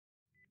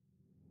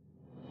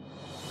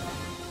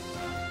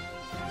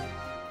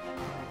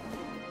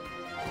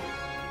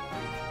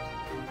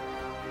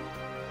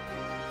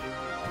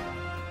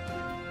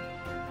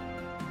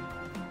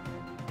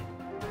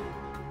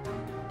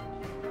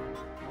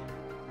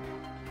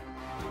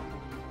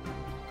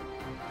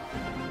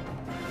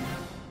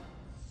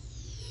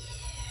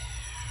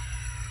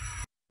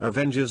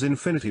Avengers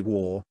Infinity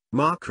War,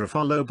 Mark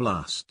Ruffalo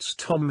blasts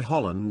Tom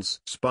Holland's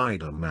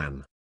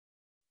Spider-Man.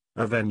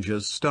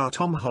 Avengers star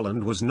Tom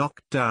Holland was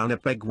knocked down a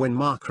peg when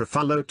Mark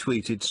Ruffalo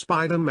tweeted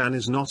Spider-Man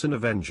is not an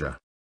Avenger.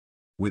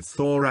 With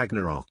Thor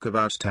Ragnarok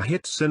about to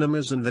hit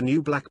cinemas and the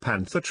new Black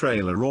Panther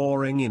trailer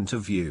roaring into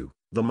view,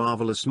 the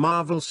marvelous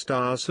Marvel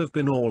stars have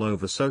been all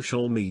over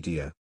social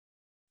media.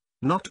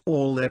 Not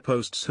all their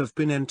posts have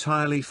been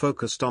entirely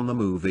focused on the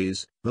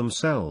movies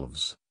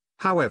themselves,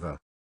 however.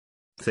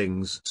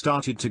 Things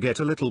started to get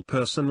a little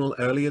personal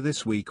earlier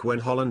this week when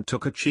Holland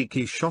took a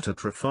cheeky shot at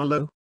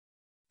Ruffalo.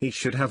 He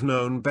should have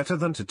known better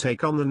than to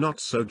take on the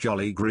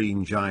not-so-jolly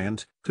Green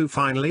Giant, who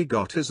finally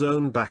got his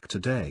own back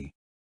today.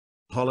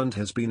 Holland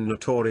has been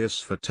notorious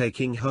for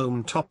taking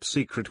home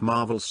top-secret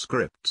Marvel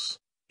scripts.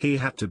 He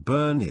had to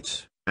burn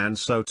it, and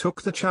so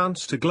took the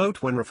chance to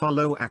gloat when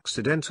Ruffalo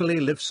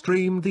accidentally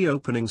live-streamed the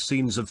opening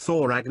scenes of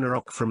Thor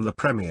Ragnarok from the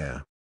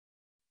premiere.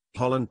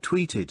 Holland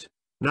tweeted,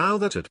 "Now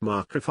that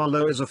Mark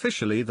Ruffalo is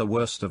officially the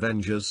worst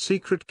Avengers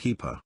secret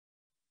keeper.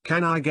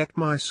 Can I get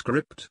my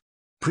script?"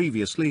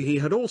 Previously he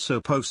had also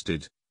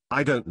posted,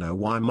 "I don't know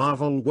why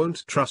Marvel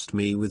won't trust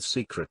me with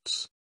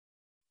secrets."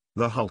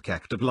 The Hulk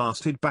actor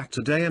blasted back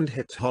today and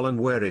hit Holland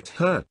where it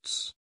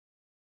hurts.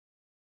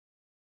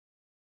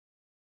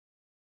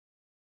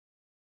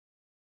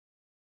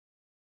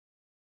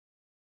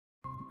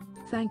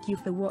 Thank you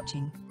for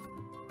watching.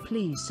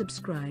 Please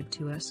subscribe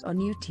to us on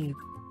YouTube.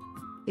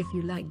 If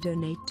you like,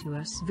 donate to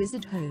us,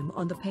 visit home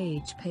on the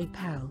page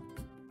PayPal.